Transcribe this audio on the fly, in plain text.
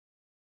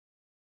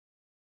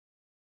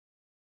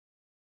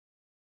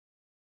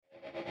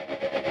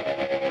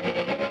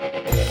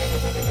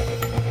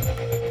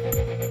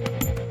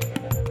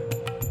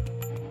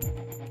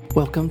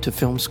Welcome to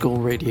Film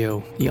School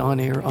Radio, the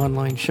on-air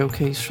online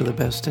showcase for the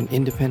best in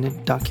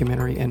independent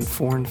documentary and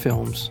foreign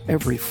films,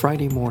 every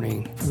Friday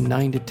morning from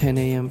 9 to 10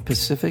 a.m.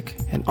 Pacific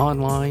and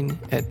online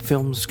at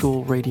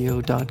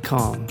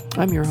filmschoolradio.com.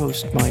 I'm your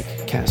host,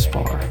 Mike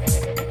Kaspar.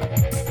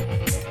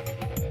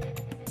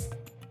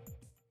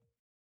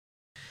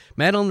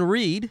 Madeleine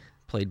Reed,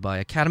 played by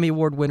Academy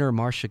Award winner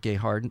Marcia Gay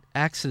Harden,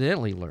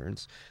 accidentally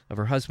learns of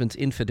her husband's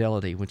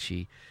infidelity when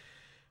she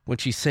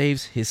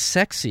saves his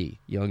sexy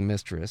young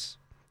mistress,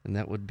 and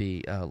that would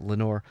be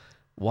Lenore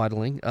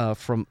Watling,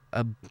 from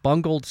a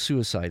bungled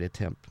suicide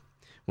attempt.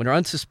 When her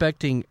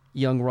unsuspecting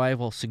young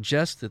rival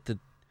suggests that the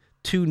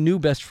two new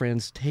best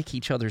friends take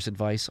each other's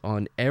advice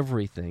on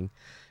everything,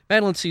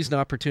 Madeleine sees an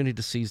opportunity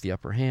to seize the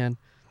upper hand.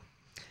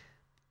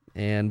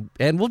 And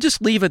we'll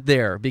just leave it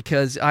there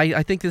because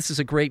I think this is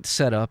a great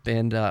setup,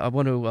 and I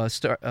want to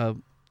start.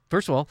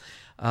 First of all,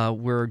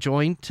 we're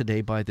joined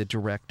today by the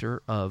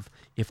director of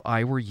If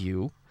I Were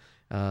You.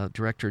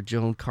 Director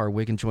Joan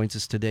Carr-Wiggin joins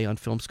us today on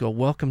Film School.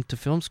 Welcome to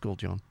Film School,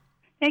 Joan.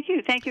 Thank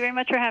you. Thank you very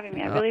much for having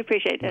me. I really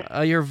appreciate it.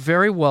 You're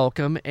very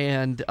welcome.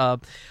 And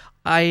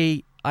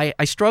I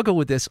struggle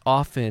with this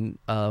often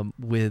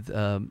with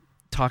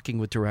talking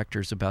with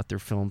directors about their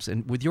films,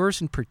 and with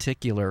yours in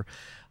particular,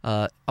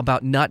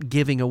 about not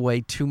giving away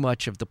too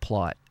much of the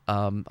plot.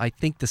 I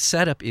think the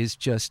setup is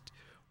just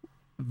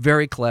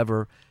very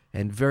clever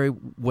and very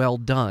well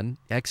done,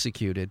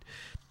 executed.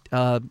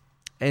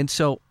 And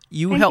so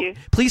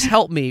please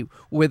help me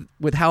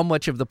with how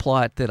much of the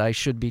plot that I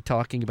should be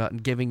talking about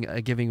and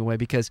giving away,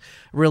 because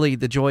really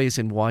the joy is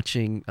in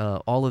watching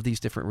all of these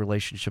different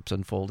relationships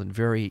unfold in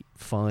very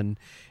fun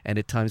and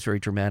at times very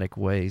dramatic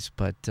ways.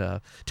 But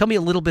tell me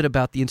a little bit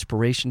about the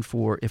inspiration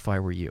for If I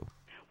Were You.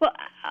 Well,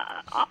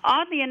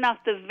 oddly enough,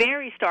 the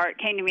very start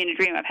came to me in a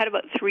dream. I've had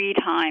about 3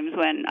 times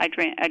when I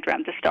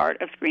dreamt the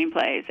start of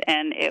screenplays,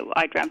 and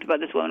I dreamt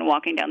about this woman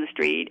walking down the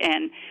street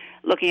and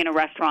looking in a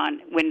restaurant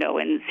window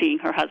and seeing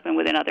her husband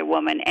with another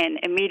woman, and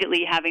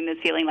immediately having this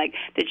feeling like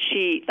that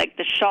she, like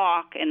the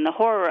shock and the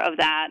horror of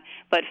that,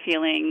 but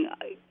feeling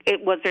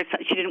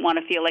she didn't want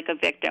to feel like a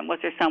victim. Was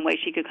there some way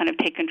she could kind of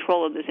take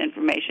control of this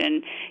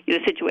information, the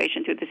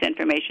situation, through this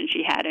information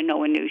she had and no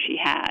one knew she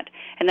had?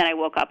 And then I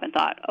woke up and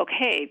thought,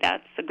 okay,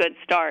 that's a good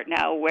start.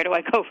 Now where do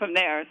I go from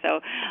there?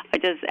 So I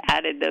just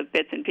added the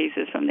bits and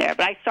pieces from there.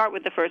 But I start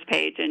with the first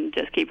page and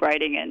just keep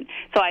writing. And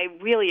so I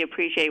really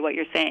appreciate what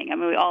you're saying. I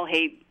mean, we all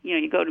hate,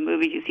 you go to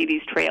movies, you see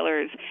these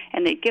trailers,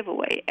 and they give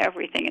away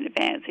everything in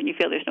advance, and you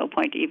feel there's no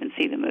point to even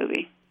see the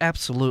movie.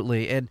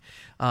 Absolutely. And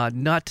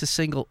I'm going to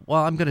single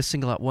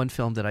out one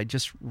film that I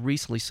just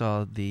recently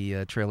saw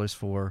the trailers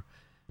for,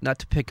 not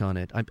to pick on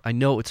it. I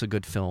know it's a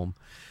good film,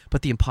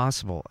 but The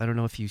Impossible. I don't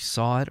know if you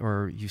saw it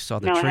or you saw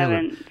the trailer. No, I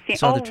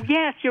haven't seen.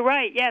 Yes, you're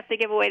right. Yes, they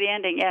give away the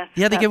ending. Yes.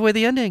 Yeah, they give away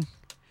the ending.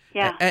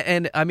 Yeah.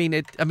 And I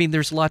mean,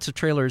 there's lots of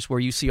trailers where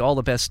you see all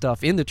the best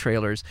stuff in the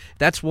trailers.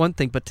 That's one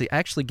thing, but to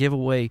actually give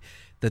away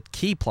the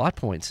key plot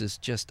points is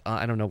just,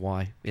 I don't know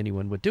why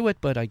anyone would do it,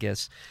 but I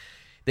guess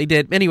they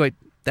did. Anyway,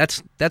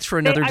 that's for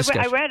another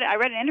discussion. I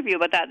read an interview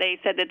about that. They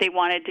said that they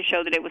wanted to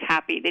show that it was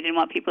happy. They didn't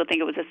want people to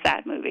think it was a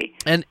sad movie.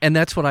 And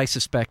that's what I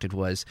suspected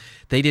was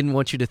they didn't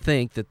want you to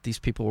think that these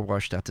people were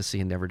washed out to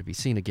sea and never to be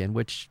seen again,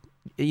 which,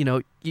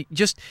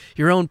 just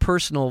your own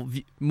personal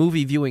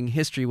movie viewing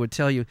history would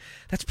tell you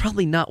that's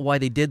probably not why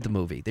they did the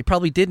movie. They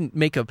probably didn't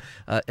make a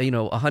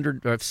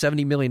 $100 or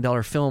 $70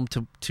 million film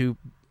to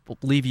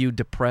leave you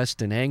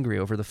depressed and angry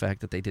over the fact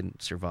that they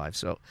didn't survive.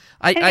 So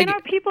and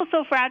are people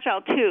so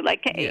fragile too?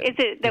 Like, is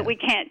it that we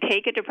can't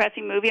take a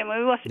depressing movie? I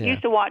mean, we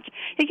used to watch.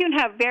 You can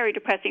have very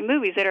depressing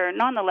movies that are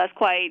nonetheless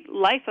quite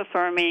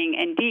life-affirming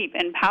and deep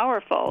and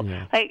powerful.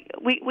 Yeah. Like,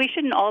 we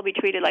shouldn't all be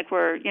treated like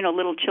we're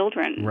little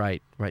children.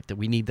 Right. That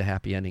we need the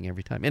happy ending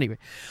every time. Anyway,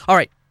 all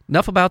right.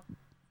 Enough about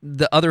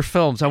the other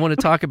films. I want to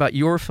talk about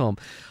your film.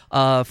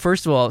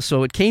 First of all,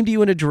 so it came to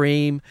you in a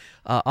dream.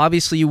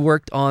 Obviously, you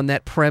worked on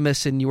that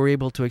premise and you were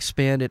able to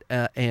expand it.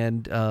 Now,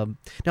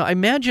 I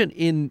imagine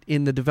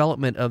in the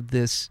development of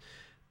this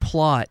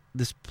plot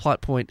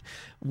point,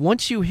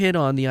 once you hit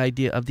on the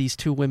idea of these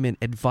two women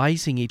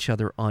advising each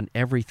other on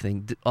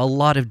everything, a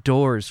lot of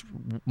doors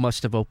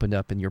must have opened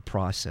up in your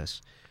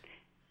process.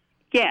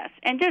 Yes,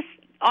 and just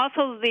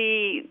also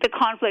the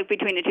conflict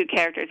between the two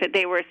characters, that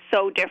they were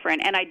so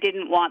different, and I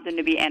didn't want them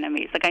to be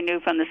enemies. Like, I knew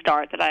from the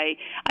start that I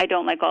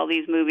don't like all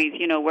these movies,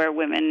 where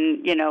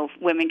women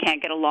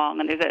can't get along,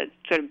 and there's a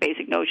sort of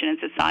basic notion in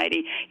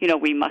society,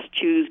 we must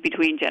choose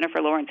between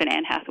Jennifer Lawrence and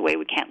Anne Hathaway.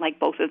 We can't like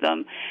both of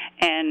them.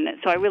 And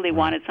so I really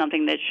wanted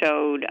something that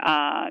showed,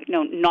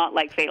 not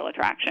like Fatal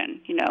Attraction,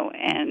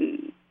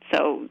 and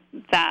so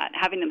that,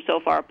 having them so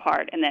far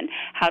apart, and then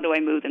how do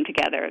I move them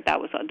together, that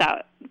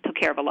took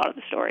care of a lot of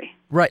the story.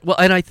 Right. Well,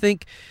 and I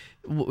think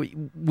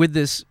with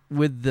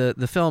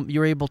the film,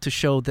 you're able to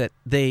show that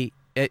they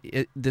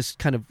this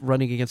kind of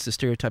running against the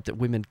stereotype that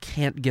women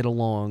can't get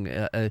along,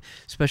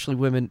 especially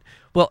women.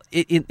 Well,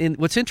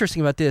 what's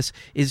interesting about this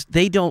is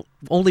they don't.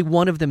 Only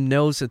one of them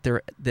knows that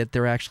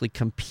they're actually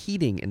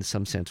competing in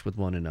some sense with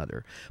one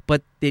another.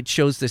 But it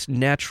shows this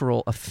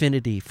natural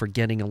affinity for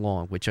getting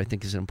along, which I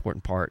think is an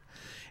important part,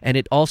 and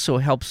it also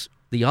helps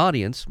the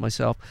audience,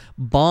 myself,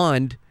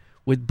 bond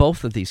with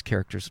both of these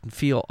characters and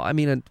feel. I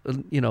mean,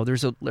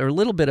 there's a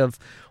little bit of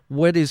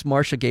what is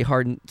Marcia Gay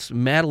Harden's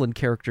Madeline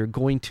character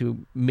going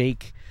to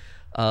make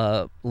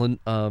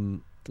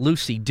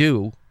Lucy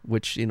do,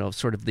 which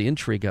sort of the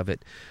intrigue of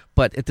it.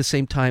 But at the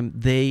same time,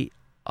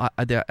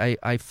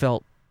 I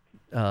felt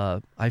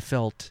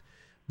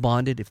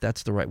bonded, if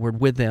that's the right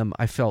word, with them.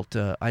 I felt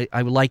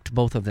I liked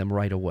both of them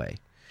right away.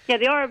 Yeah,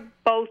 they are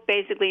both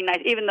basically nice,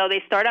 even though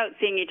they start out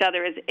seeing each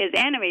other as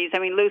enemies. I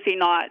mean, Lucy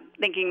not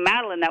thinking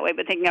Madeline that way,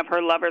 but thinking of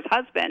her lover's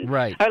husband.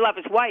 Right. Her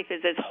lover's wife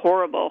is this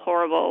horrible,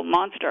 horrible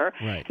monster.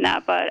 Right.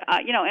 But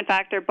in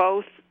fact, they're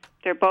both.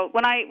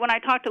 When I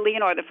talked to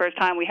Leonore the first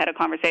time, we had a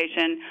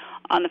conversation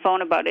on the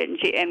phone about it,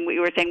 and we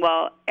were saying,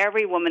 well,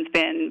 every woman's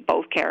been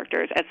both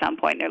characters at some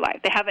point in their life.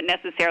 They haven't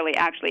necessarily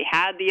actually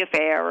had the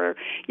affair or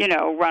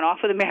run off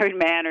with a married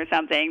man or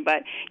something,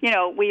 but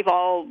we've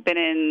all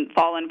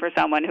fallen for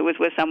someone who was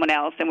with someone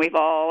else, and we've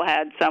all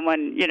had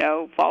someone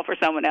fall for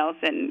someone else,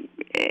 and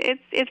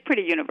it's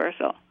pretty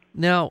universal.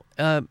 Now,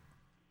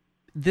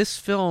 this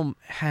film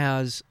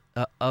has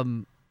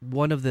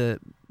one of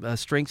the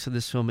strengths of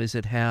this film is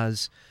it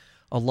has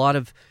a lot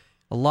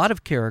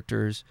of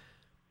characters,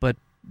 but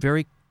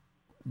very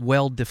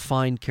well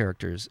defined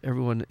characters.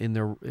 Everyone in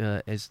their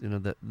as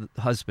the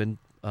husband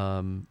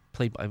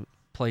played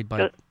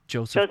by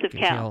Joseph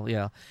Kell,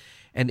 yeah,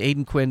 and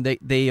Aidan Quinn.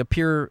 They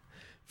appear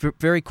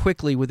very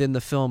quickly within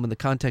the film. In the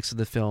context of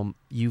the film,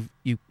 you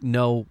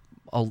know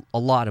a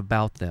lot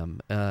about them,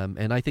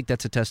 and I think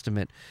that's a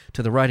testament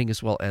to the writing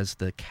as well as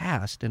the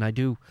cast. And I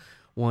do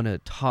want to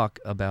talk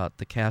about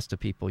the cast of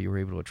people you were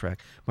able to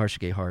attract: Marcia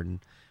Gay Harden,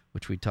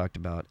 which we talked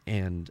about,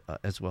 and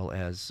as well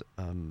as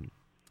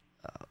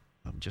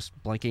I'm just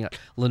blanking out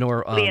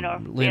Leonore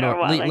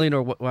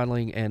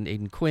Watling and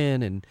Aidan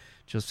Quinn, and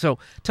just so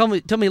tell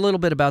me a little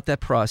bit about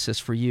that process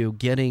for you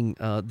getting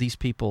these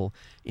people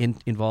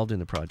involved in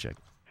the project.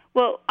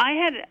 Well, I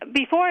had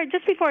before I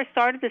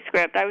started the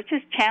script, I was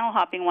just channel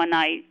hopping one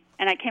night,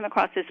 and I came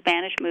across this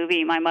Spanish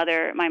movie, My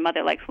Mother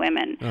Likes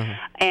Women,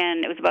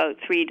 and it was about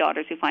three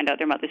daughters who find out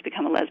their mother's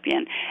become a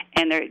lesbian,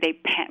 and they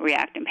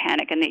react and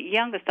panic. And the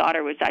youngest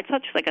daughter I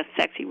thought she was like a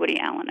sexy Woody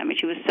Allen. I mean,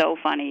 she was so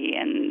funny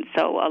and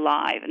so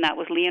alive, and that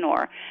was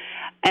Leonore.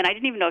 And I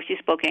didn't even know she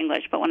spoke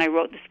English, but when I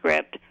wrote the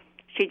script,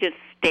 she just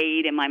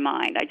stayed in my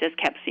mind. I just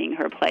kept seeing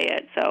her play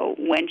it. So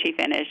when she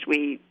finished,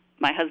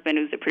 my husband,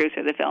 who's the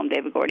producer of the film,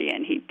 David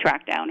Gordian, he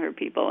tracked down her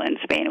people in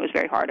Spain. It was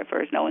very hard at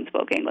first. No one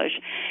spoke English,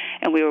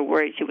 and we were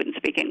worried she wouldn't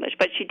speak English.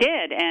 But she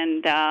did,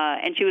 and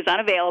she was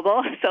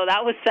unavailable, so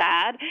that was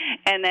sad.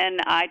 And then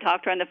I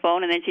talked to her on the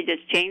phone, and then she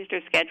just changed her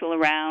schedule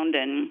around,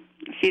 and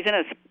she's in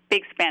a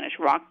big Spanish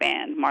rock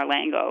band,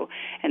 Marlango,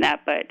 and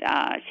that. But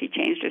she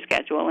changed her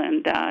schedule,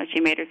 and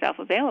she made herself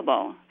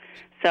available.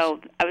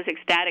 So I was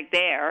ecstatic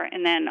there,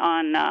 and then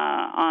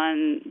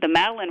on the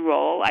Madeline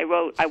role,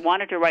 I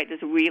wanted to write this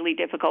really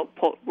difficult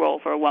role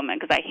for a woman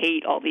because I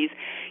hate all these,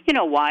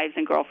 wives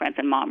and girlfriends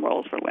and mom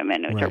roles for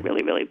women, which are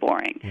really, really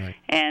boring. Right.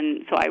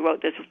 And so I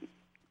wrote this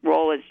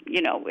role as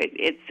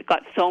it's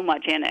got so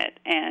much in it,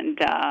 and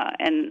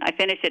I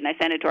finished it and I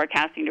sent it to our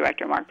casting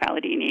director Mark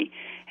Palladini,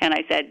 and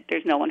I said,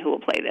 there's no one who will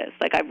play this.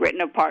 Like, I've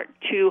written a part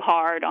too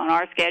hard on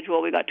our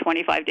schedule. We got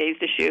 25 days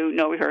to shoot,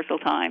 no rehearsal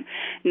time.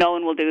 No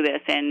one will do this.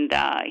 And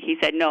he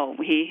said no.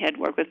 He had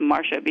worked with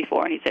Marcia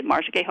before, and he said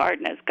Marcia Gay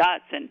Harden has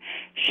guts, and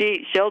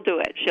she'll do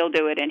it. She'll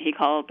do it. And he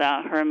called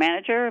her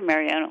manager,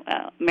 Mary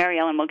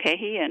Ellen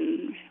Mulcahy,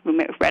 and who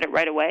read it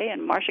right away.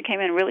 And Marcia came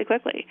in really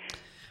quickly.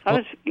 I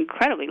was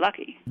incredibly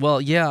lucky.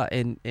 Well, yeah,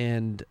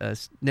 and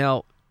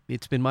now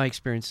it's been my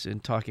experience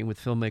in talking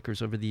with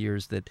filmmakers over the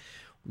years that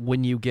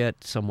when you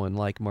get someone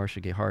like Marcia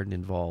Gay Harden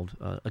involved,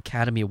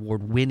 Academy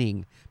Award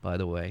winning, by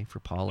the way, for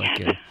Pollock,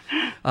 and,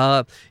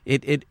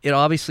 it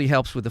obviously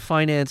helps with the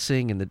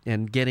financing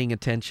and getting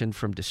attention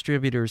from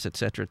distributors, et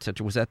cetera, et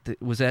cetera.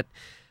 Was that?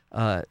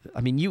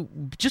 I mean, you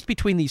just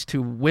between these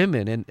two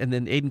women, and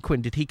then Aidan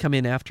Quinn, did he come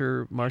in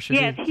after Marcia?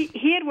 Yes,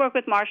 he had worked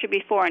with Marcia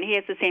before, and he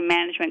has the same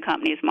management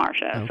company as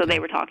Marcia, okay. So they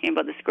were talking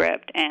about the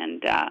script,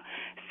 and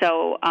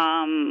so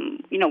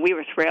we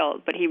were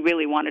thrilled, but he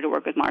really wanted to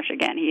work with Marcia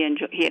again.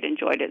 He had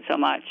enjoyed it so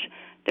much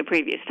the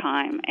previous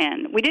time,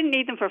 and we didn't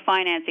need them for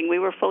financing. We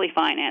were fully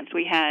financed.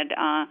 We had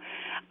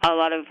a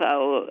lot of,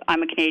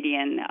 I'm a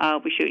Canadian,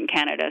 we shoot in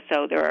Canada,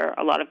 so there are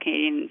a lot of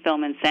Canadian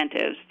film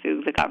incentives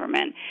through the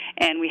government,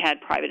 and we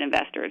had private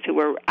investors who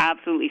were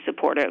absolutely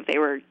supportive. They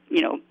were,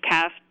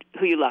 cast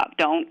who you love.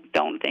 Don't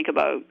think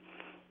about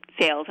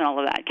sales and all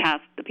of that.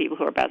 Cast the people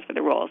who are best for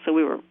the role. So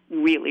we were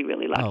really,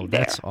 really lucky there. Oh,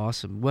 that's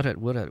awesome. What a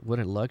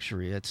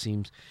luxury. It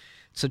seems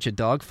such a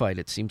dogfight,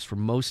 it seems, for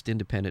most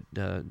independent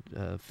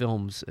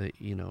films,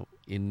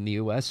 in the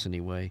U.S.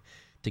 anyway,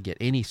 to get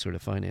any sort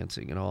of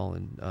financing at all.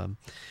 And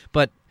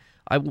but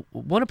I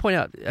want to point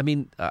out, I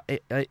mean,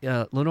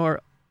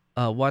 Lenore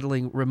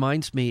Watling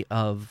reminds me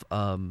of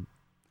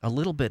a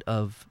little bit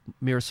of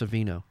Mira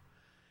Sorvino.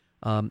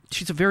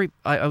 She's a very,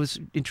 I was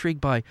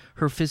intrigued by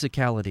her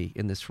physicality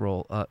in this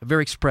role,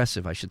 very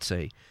expressive, I should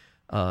say,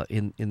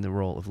 in the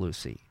role of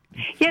Lucy.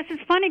 Yes,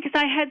 it's funny because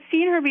I had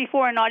seen her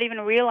before and not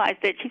even realized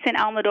it. She's in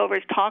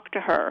Almodovar's Talk to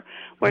Her,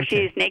 where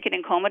she's naked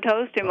and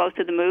comatose through most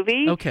of the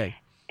movie. Okay.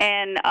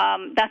 And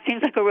that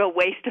seems like a real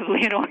waste of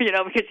Leonore,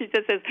 because she's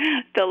just this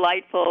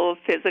delightful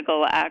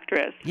physical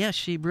actress. Yeah,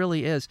 she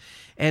really is.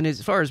 And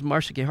as far as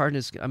Marcia Gay Harden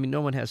is, I mean,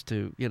 no one has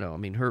to,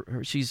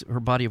 her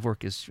body of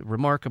work is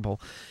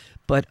remarkable.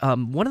 But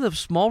one of the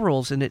small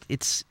roles, and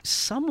it's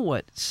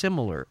somewhat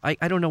similar.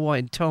 I don't know why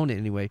in tone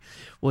anyway.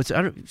 Was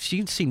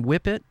you've seen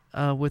Whip It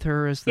with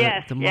her as the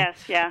yes, the mom? Yes,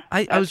 yeah.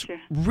 I was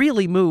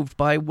really moved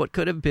by what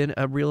could have been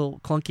a real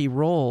clunky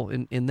role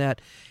in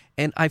that,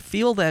 and I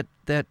feel that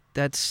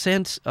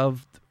sense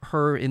of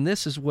her in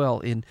this as well.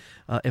 In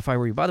If I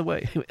Were You. By the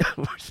way,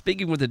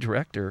 speaking with the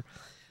director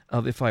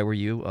of If I Were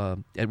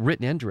You,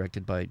 written and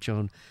directed by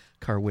Joan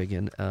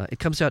Carwigan, it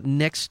comes out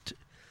next.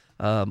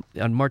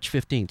 On March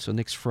 15th, so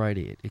next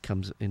Friday, it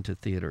comes into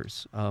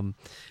theaters.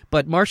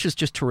 But Marcia's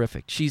just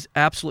terrific. She's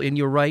absolutely, and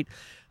you're right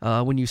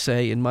when you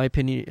say, in my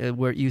opinion,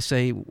 where you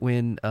say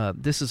when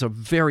this is a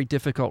very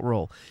difficult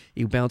role.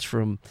 You bounce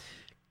from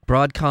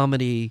broad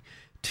comedy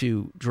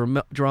to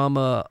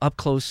drama, up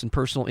close and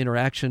personal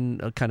interaction,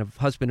 kind of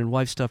husband and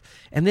wife stuff,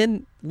 and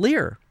then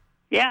Lear.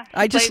 Yeah,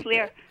 plays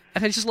Lear.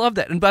 I just love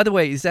that. And by the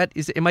way,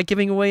 am I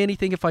giving away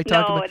anything if I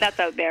talk about? No, that's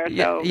out there.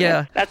 So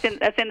yeah. That's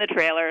in the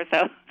trailer.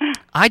 So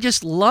I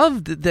just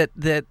loved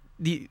that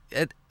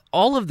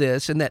all of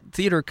this, and that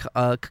theater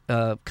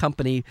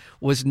company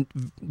was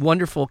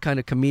wonderful, kind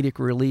of comedic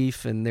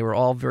relief, and they were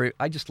all very.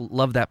 I just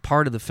love that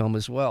part of the film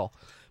as well.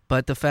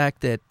 But the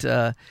fact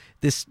that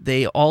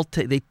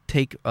they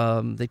take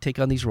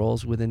on these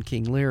roles within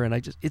King Lear,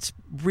 and it's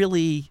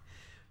really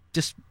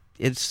just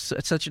it's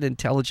such an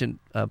intelligent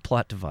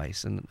plot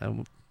device,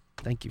 and.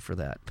 Thank you for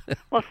that.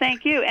 Well,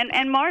 thank you.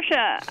 And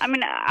Marcia, I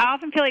mean, I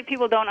often feel like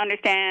people don't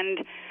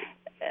understand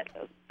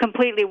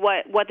completely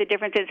what the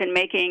difference is in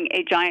making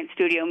a giant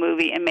studio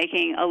movie and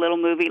making a little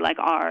movie like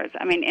ours.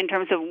 I mean, in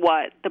terms of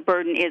what the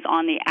burden is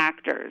on the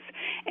actors.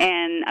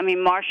 And, I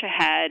mean, Marcia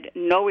had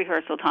no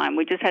rehearsal time.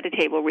 We just had a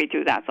table read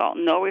through, that's all.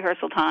 No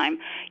rehearsal time.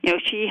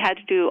 She had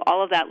to do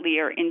all of that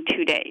Lear in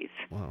 2 days.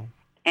 Wow.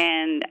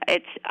 And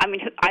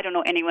I don't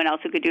know anyone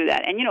else who could do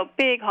that. And,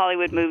 big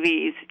Hollywood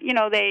movies,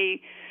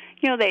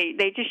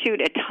 they just shoot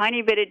a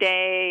tiny bit a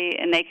day,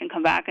 and they can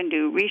come back and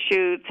do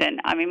reshoots. And,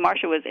 I mean,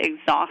 Marcia was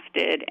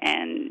exhausted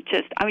and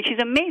she's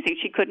amazing.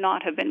 She could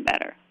not have been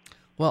better.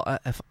 Well,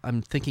 if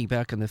I'm thinking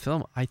back on the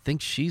film, I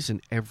think she's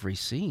in every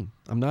scene.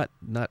 I'm not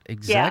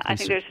exactly... Yeah, I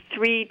think there's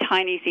 3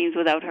 tiny scenes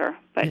without her,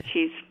 but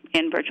she's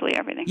in virtually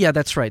everything. Yeah,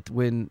 that's right.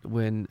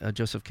 When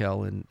Joseph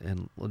Kell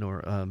and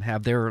Lenore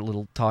have their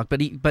little talk.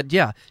 But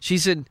yeah,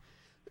 she's in...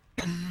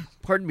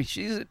 Pardon me,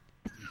 she's in...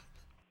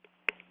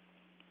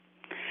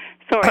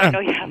 Sorry, I know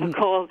you have a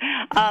cold.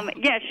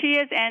 Yeah, she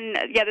is, and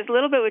there's a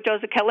little bit with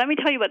Joseph Kell. Let me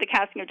tell you about the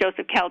casting of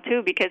Joseph Kell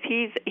too, because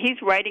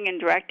he's writing and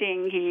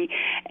directing.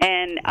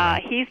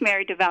 He's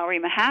married to Valerie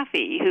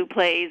Mahaffey, who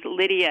plays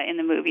Lydia in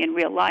the movie in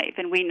real life,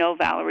 and we know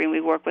Valerie, and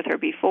we've worked with her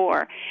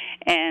before.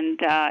 And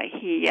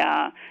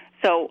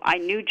so I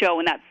knew Joe,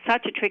 and that's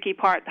such a tricky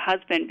part, the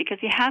husband, because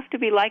he has to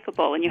be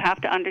likable, and you have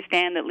to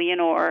understand that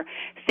Leonore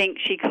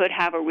thinks she could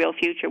have a real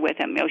future with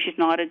him. She's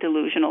not a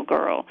delusional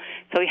girl.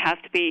 So he has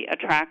to be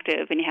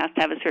attractive, and he has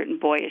to have a certain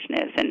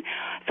boyishness. And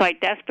so I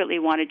desperately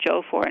wanted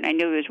Joe for it, and I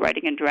knew he was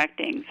writing and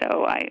directing.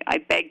 So I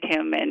begged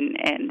him,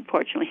 and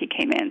fortunately he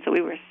came in. So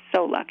we were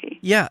so lucky.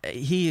 Yeah,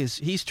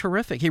 he's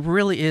terrific. He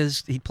really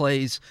is. He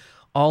plays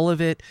all of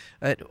it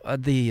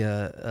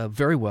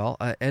very well.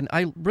 And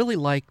I really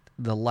like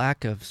the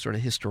lack of sort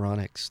of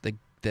histrionics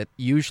that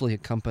usually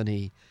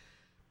accompany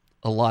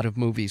a lot of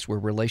movies where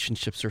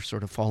relationships are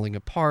sort of falling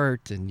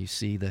apart, and you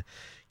see the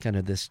kind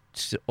of this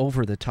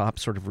over-the-top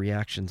sort of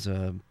reactions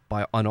on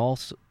all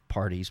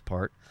parties'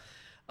 part.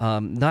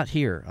 Not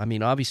here. I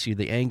mean, obviously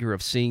the anger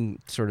of seeing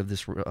sort of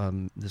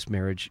this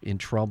marriage in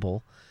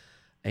trouble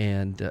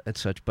and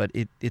such, but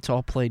it's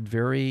all played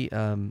very,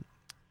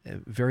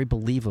 very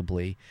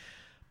believably.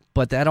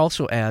 But that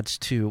also adds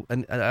to,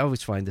 and I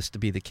always find this to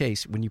be the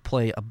case, when you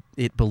play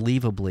it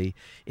believably,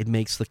 it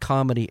makes the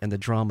comedy and the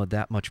drama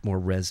that much more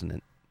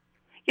resonant.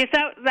 Yes,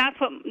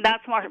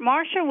 that's Marcia.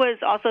 Marcia was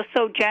also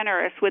so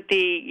generous with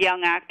the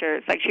young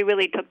actors. Like, she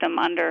really took them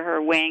under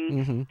her wing.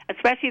 Mm-hmm.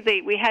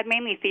 Especially we had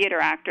mainly theater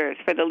actors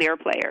for the Lear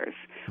players.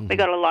 Mm-hmm. We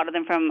got a lot of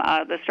them from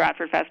the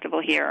Stratford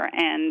Festival here,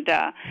 and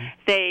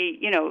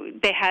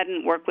they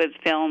hadn't worked with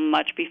film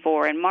much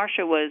before. And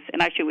Marcia was,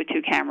 and I shoot with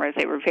 2 cameras.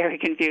 They were very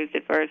confused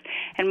at first.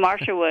 And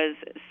Marcia was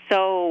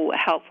so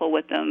helpful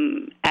with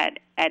them at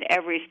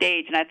every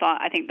stage. And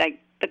I think that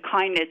the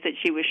kindness that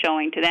she was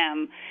showing to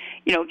them,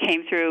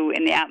 came through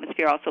in the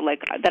atmosphere also,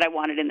 like, that I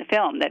wanted in the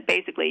film, that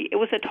basically it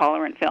was a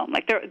tolerant film.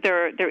 Like,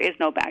 there is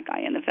no bad guy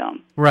in the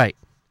film. Right.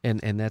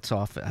 And that's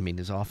often, I mean,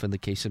 is often the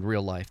case in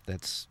real life.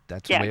 That's the way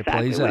it exactly.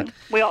 plays out.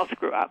 We all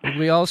screw up.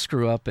 We all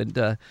screw up,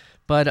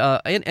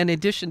 but in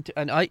addition to,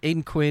 and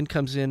Aidan Quinn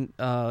comes in,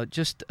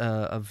 just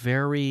a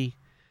very,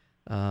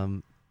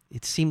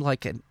 it seemed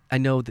like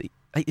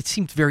it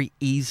seemed very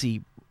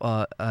easy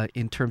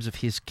in terms of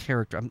his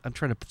character. I'm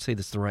trying to say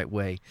this the right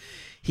way.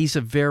 It's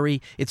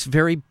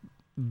very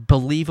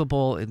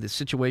believable in the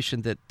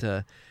situation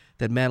that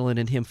Madeline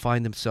and him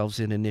find themselves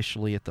in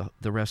initially at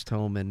the rest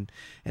home, and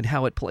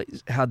how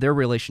their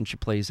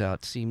relationship plays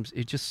out.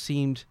 It just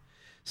seemed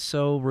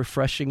so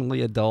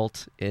refreshingly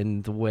adult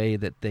in the way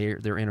that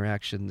their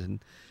interactions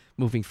and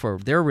moving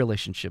forward. Their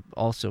relationship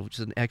also, which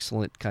is an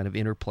excellent kind of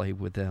interplay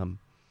with them.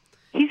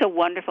 He's a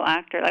wonderful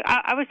actor. Like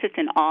I was just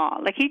in awe.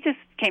 Like he just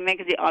came in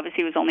because he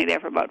obviously was only there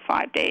for about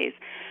 5 days,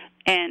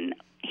 and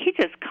he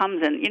just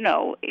comes in.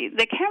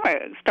 The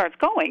camera starts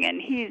going, and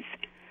he's,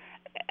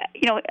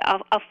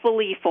 a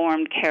fully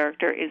formed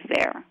character is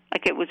there.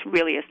 Like it was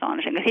really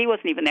astonishing because he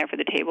wasn't even there for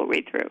the table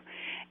read through,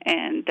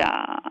 and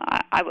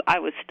I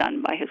was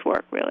stunned by his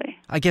work. Really,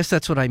 I guess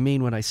that's what I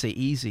mean when I say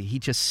easy. He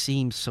just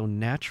seems so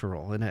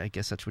natural, and I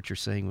guess that's what you're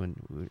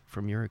saying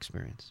from your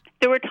experience.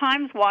 There were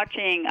times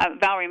watching,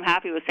 Valerie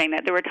Mahaffey was saying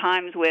that there were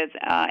times with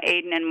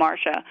Aidan and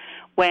Marcia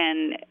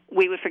when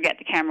we would forget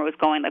the camera was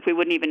going. Like we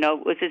wouldn't even know,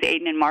 was this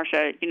Aidan and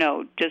Marcia,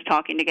 just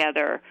talking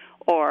together,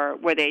 or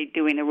were they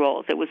doing the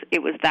roles? It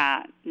was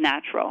that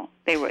natural.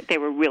 They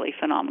were really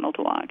phenomenal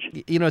to watch.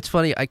 It's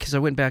funny because I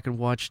went back and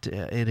watched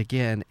it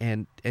again,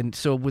 and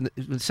so when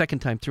the second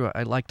time through,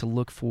 I like to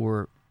look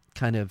for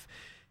kind of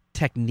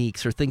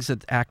techniques or things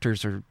that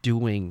actors are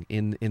doing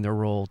in their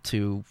role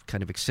to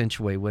kind of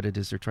accentuate what it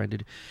is they're trying to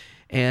do.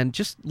 And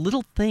just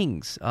little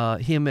things,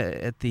 him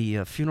at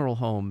the funeral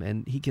home,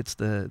 and he gets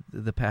the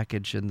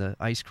package and the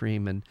ice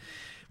cream, and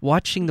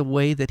watching the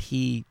way that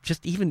he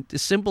just, even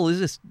as simple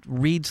as this,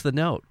 reads the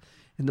note.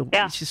 And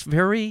it's just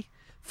very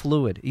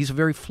fluid. He's a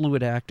very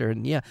fluid actor.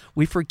 And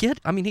we forget.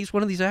 I mean, he's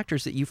one of these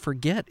actors that you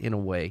forget in a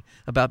way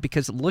about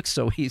because it looks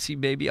so easy,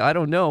 maybe. I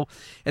don't know.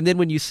 And then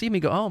when you see him,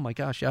 you go, oh my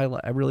gosh, I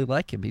really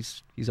like him.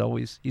 He's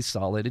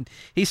solid. And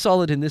he's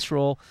solid in this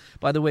role.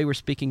 By the way, we're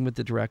speaking with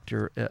the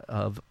director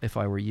of If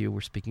I Were You.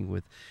 We're speaking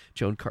with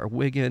Joan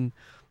Carr-Wiggin.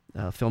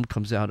 Film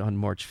comes out on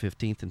March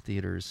 15th in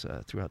theaters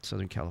throughout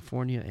Southern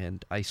California.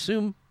 And I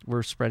assume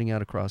we're spreading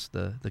out across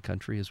the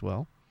country as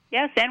well.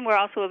 Yes, and we're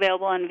also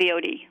available on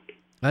VOD.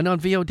 And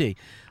on VOD.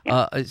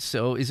 Yeah.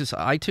 So is this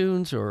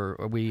iTunes, or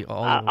are we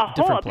all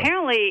different?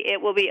 Apparently,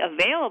 it will be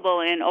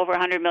available in over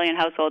 100 million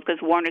households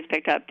because Warner's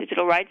picked up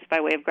digital rights by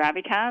way of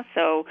Gravitas.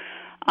 So,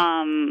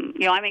 I'm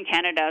in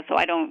Canada, so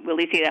I don't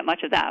really see that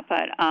much of that.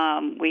 But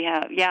we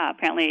have,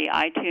 apparently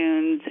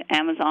iTunes,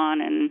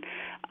 Amazon, and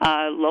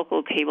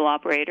local cable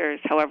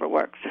operators, however it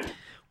works.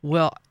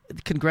 Well,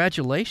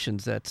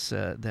 congratulations. That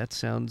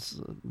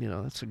sounds,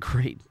 that's a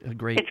great.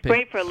 It's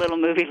great for a little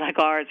movie like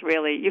ours.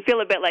 Really, you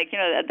feel a bit like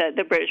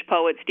the British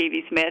poet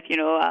Stevie Smith.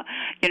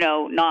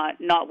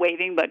 Not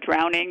waving but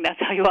drowning. That's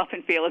how you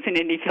often feel as an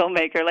indie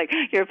filmmaker. Like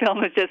your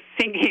film is just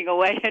sinking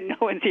away and no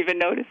one's even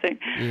noticing.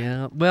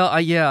 Yeah. Well,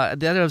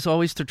 that was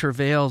always the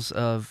travails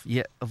of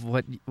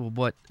what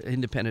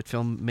independent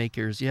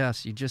filmmakers.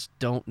 Yes, you just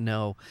don't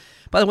know.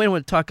 By the way, I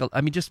want to talk.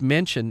 Just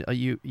mention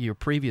your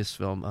previous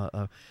film.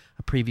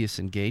 A previous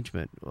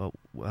engagement. You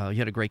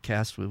had a great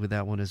cast with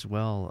that one as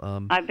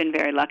well. I've been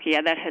very lucky.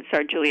 Yeah, that had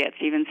starred Juliette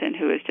Stevenson,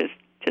 who is just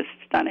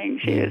stunning.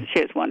 She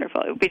is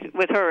wonderful.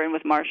 With her and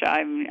with Marcia,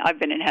 I've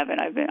been in heaven.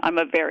 I'm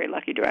a very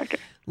lucky director.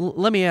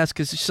 Let me ask,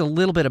 just a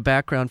little bit of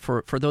background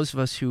for those of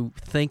us who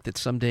think that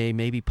someday,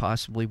 maybe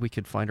possibly, we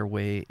could find our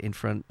way in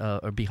front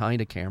or behind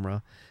a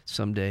camera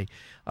someday.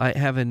 I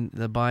have in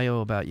the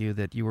bio about you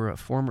that you were a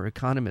former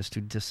economist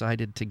who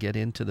decided to get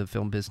into the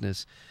film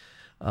business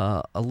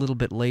a little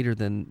bit later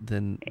than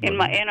in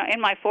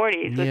my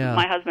 40s with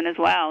my husband as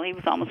well. He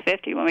was almost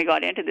 50 when we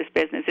got into this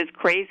business. It's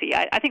crazy.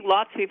 I think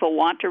lots of people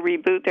want to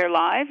reboot their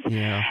lives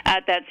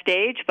at that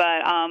stage, but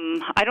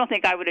I don't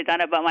think I would have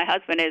done it. But my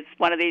husband is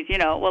one of these,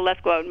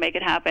 let's go out and make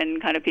it happen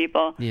kind of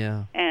people.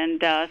 Yeah.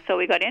 And so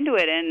we got into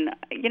it, and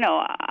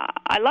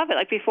I love it.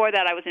 Like before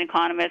that, I was an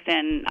economist,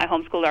 and I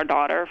homeschooled our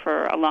daughter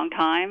for a long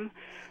time.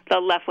 The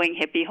left-wing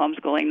hippie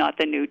homeschooling, not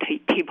the new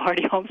Tea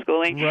Party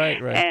homeschooling.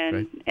 Right.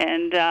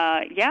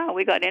 And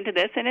we got into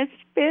this, and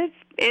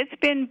it's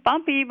been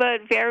bumpy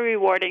but very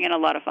rewarding and a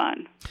lot of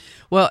fun.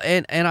 Well,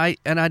 and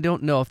I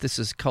don't know if this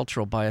is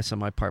cultural bias on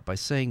my part by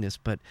saying this,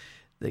 but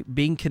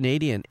being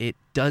Canadian, it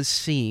does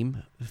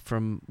seem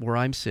from where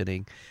I'm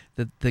sitting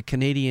that the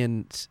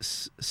Canadian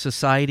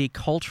society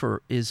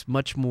culture is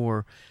much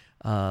more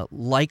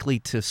likely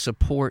to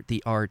support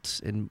the arts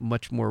and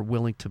much more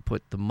willing to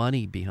put the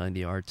money behind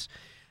the arts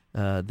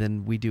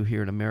than we do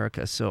here in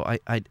America. So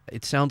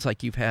it sounds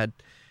like you've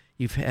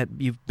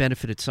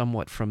benefited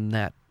somewhat from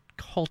that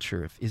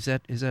culture. Is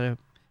that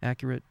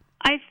accurate?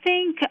 I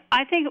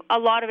think a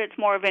lot of it's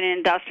more of an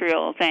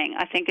industrial thing.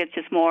 I think it's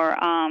just more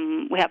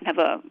we happen to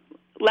have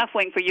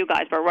left-wing for you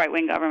guys, but a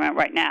right-wing government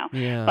right now.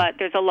 Yeah. But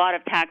there's a lot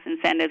of tax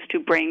incentives to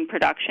bring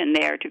production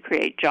there to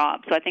create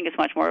jobs. So I think it's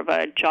much more of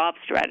a job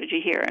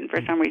strategy here. And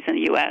for some reason,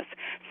 the U.S.,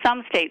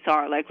 some states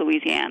are, like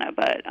Louisiana,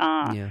 but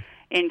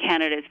in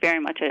Canada, it's very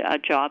much a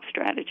job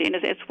strategy, and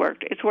it's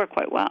worked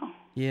quite well.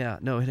 Yeah,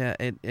 no,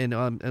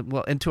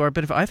 and to our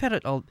benefit, I've had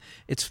it all.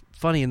 It's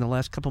funny, in the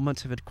last couple of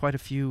months, I've had quite a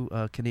few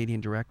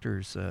Canadian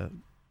directors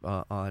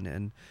on,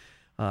 and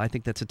I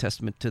think that's a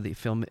testament to the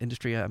film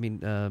industry. I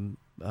mean,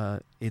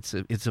 it's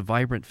a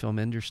vibrant film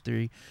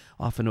industry,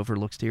 often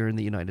overlooked here in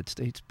the United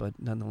States, but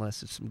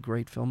nonetheless, it's some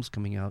great films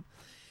coming out.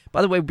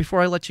 By the way,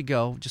 before I let you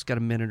go, just got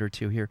a minute or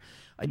two here,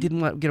 I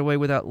didn't want to get away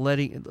without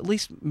at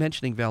least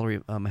mentioning Valerie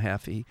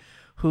Mahaffey,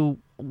 who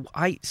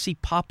I see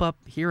pop up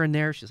here and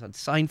there. She's on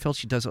Seinfeld.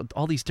 She does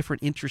all these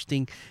different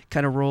interesting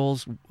kind of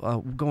roles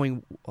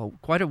going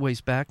quite a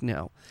ways back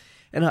now.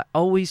 And I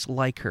always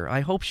like her.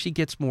 I hope she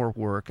gets more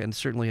work, and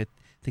certainly I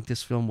think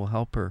this film will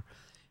help her.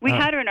 We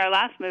had her in our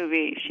last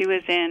movie. She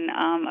was in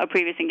A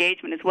Previous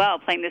Engagement as well,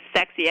 playing this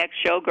sexy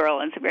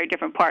ex-showgirl, and it's a very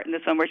different part in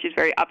this one where she's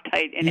very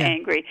uptight and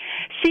angry.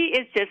 She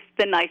is just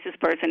the nicest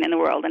person in the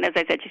world, and as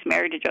I said, she's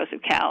married to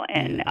Joseph Kell,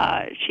 and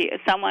she is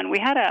someone. We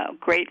had a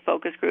great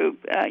focus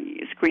group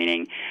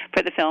screening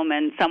for the film,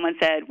 and someone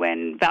said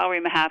when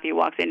Valerie Mahaffey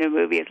walks into a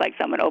movie, it's like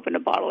someone opened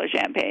a bottle of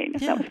champagne.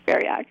 Yeah. That was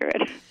very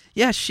accurate.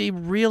 Yeah, she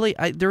really.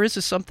 There is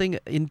something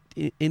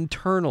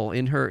internal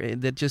in her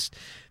that just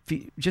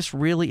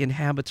really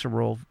inhabits a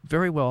role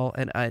very well.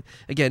 And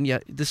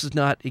this is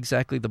not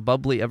exactly the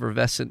bubbly,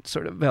 effervescent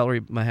sort of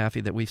Valerie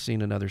Mahaffey that we've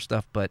seen in other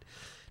stuff, but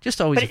just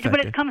always effective.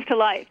 But it comes to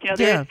life.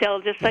 There's still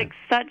just like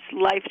such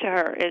life to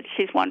her.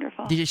 She's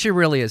wonderful. She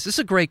really is. This is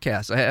a great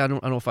cast. I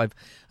don't know if I've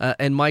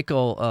and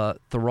Michael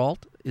Thorwald,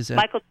 is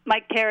that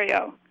Mike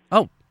Terrio.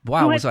 Oh.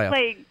 Wow, who has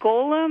played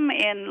Gollum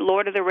in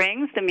Lord of the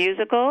Rings, the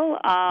musical,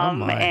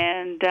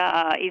 and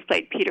he's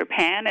played Peter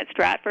Pan at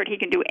Stratford. He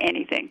can do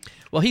anything.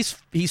 Well, he's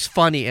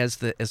funny as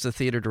the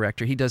theater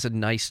director. He does a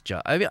nice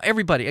job. I mean,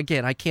 everybody,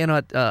 again, I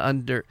cannot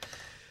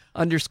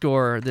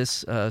underscore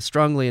this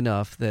strongly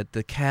enough that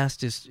the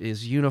cast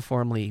is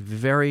uniformly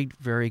very,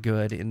 very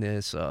good in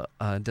this.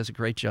 Does a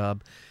great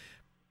job.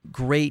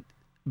 Great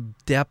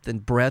depth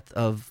and breadth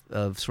of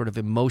sort of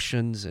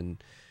emotions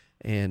and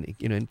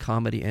in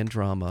comedy and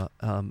drama.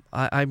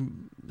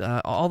 I'm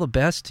all the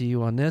best to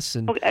you on this.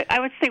 And I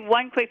would say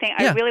one quick thing.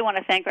 I really want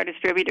to thank our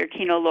distributor,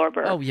 Kino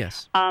Lorber. Oh,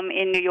 yes.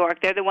 In New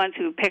York. They're the ones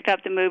who picked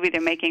up the movie.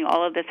 They're making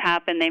all of this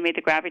happen. They made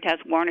the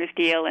Gravitas Warner's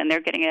deal, and they're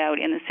getting it out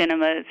in the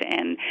cinemas.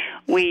 And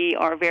we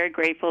are very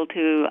grateful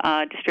to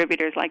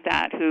distributors like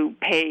that who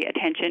pay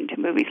attention to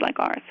movies like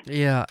ours.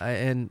 Yeah,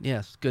 and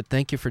yes, good.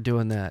 Thank you for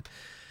doing that.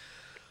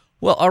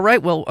 Well, all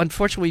right. Well,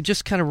 unfortunately, we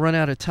just kind of run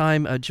out of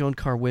time. Joan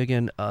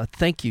Carwigan,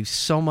 thank you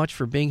so much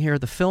for being here.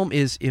 The film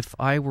is If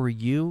I Were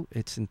You.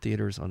 It's in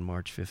theaters on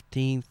March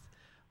 15th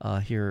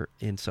here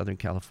in Southern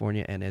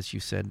California. And as you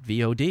said,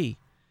 VOD.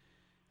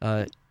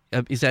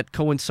 Is that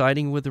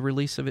coinciding with the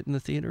release of it in the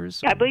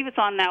theaters? I believe it's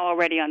on now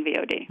already on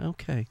VOD.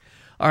 Okay.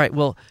 All right.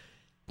 Well,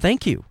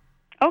 thank you.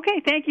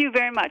 Okay. Thank you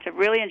very much. I've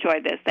really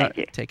enjoyed this. Thank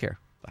you. Take care.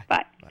 Bye.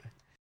 Bye. Bye.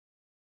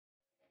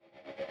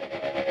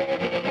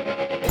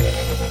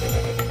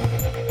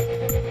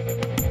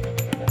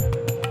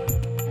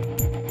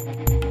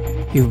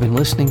 You've been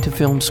listening to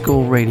Film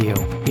School Radio,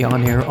 the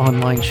on-air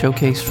online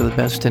showcase for the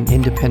best in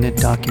independent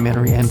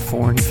documentary and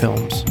foreign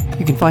films.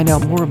 You can find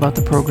out more about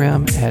the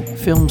program at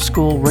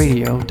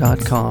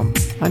filmschoolradio.com.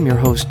 I'm your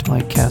host,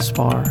 Mike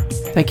Kaspar.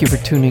 Thank you for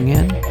tuning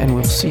in, and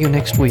we'll see you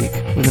next week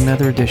with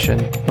another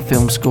edition of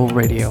Film School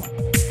Radio.